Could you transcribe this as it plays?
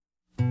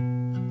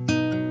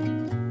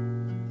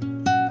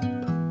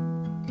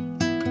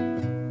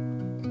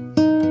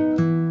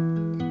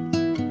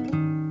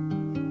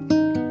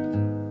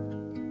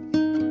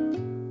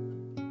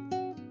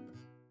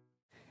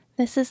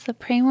This is the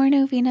Pray More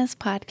Novenas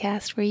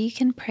podcast where you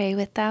can pray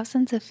with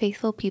thousands of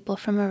faithful people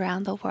from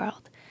around the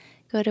world.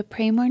 Go to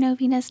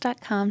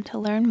praymorenovenas.com to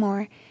learn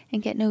more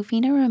and get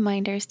novena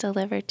reminders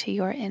delivered to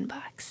your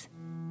inbox.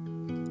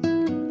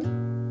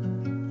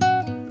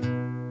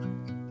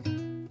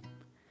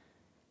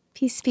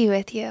 Peace be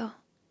with you.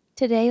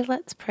 Today,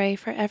 let's pray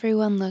for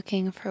everyone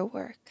looking for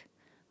work.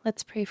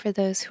 Let's pray for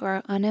those who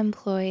are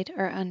unemployed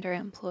or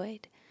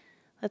underemployed.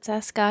 Let's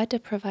ask God to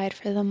provide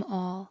for them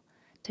all,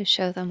 to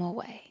show them a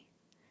way.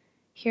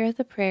 Here are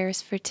the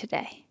prayers for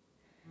today.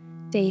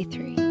 Day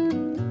 3.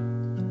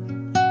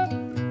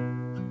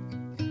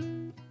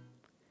 In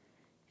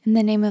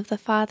the name of the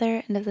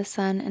Father, and of the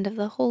Son, and of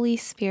the Holy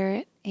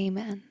Spirit.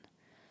 Amen.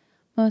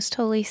 Most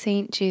Holy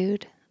Saint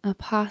Jude,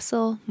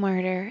 Apostle,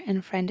 Martyr,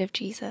 and friend of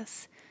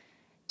Jesus,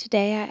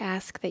 today I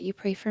ask that you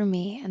pray for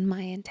me and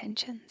my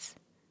intentions.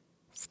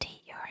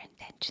 State your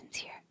intentions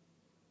here.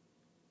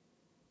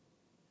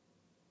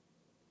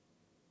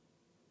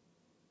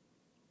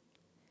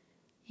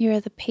 You are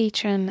the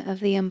patron of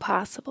the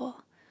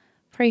impossible.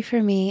 Pray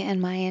for me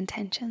and my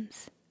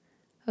intentions.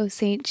 O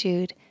Saint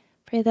Jude,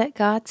 pray that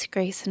God's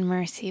grace and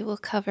mercy will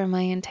cover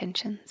my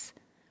intentions.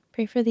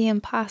 Pray for the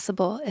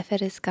impossible if it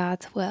is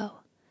God's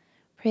will.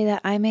 Pray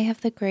that I may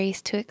have the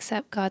grace to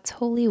accept God's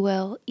holy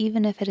will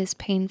even if it is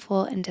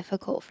painful and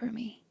difficult for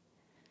me.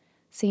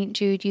 Saint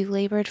Jude, you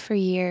labored for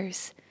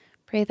years.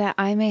 Pray that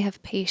I may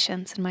have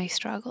patience in my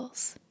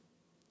struggles.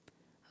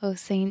 O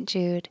Saint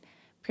Jude,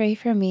 pray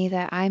for me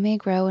that I may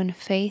grow in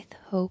faith,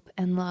 hope,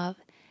 and love,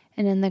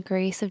 and in the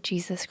grace of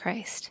Jesus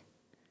Christ.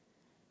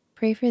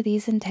 Pray for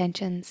these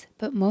intentions,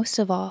 but most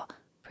of all,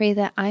 pray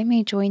that I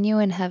may join you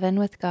in heaven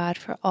with God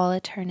for all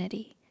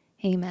eternity.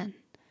 Amen.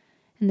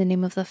 In the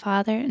name of the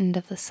Father, and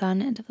of the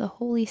Son, and of the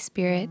Holy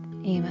Spirit.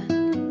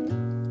 Amen.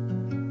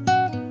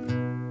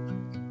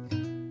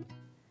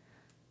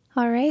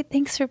 All right,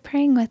 thanks for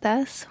praying with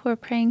us. We're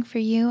praying for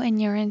you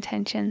and your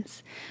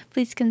intentions.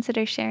 Please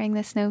consider sharing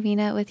this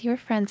novena with your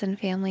friends and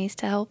families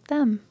to help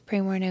them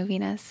pray more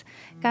novenas.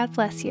 God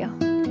bless you.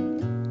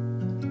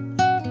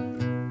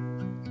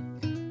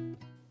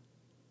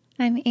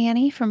 I'm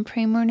Annie from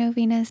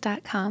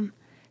praymorenovenas.com.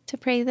 To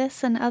pray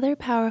this and other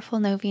powerful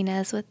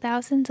novenas with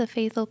thousands of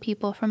faithful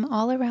people from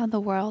all around the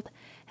world,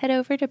 head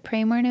over to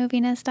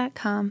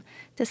praymorenovenas.com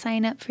to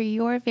sign up for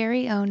your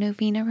very own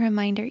novena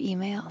reminder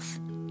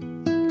emails.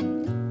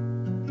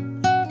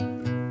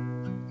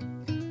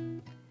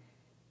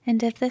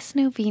 And if this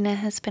novena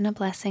has been a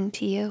blessing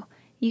to you,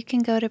 you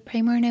can go to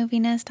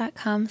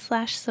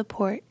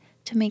praymorenovenas.com/support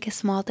to make a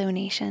small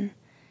donation.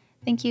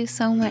 Thank you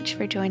so much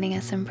for joining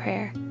us in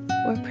prayer.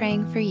 We're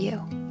praying for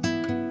you.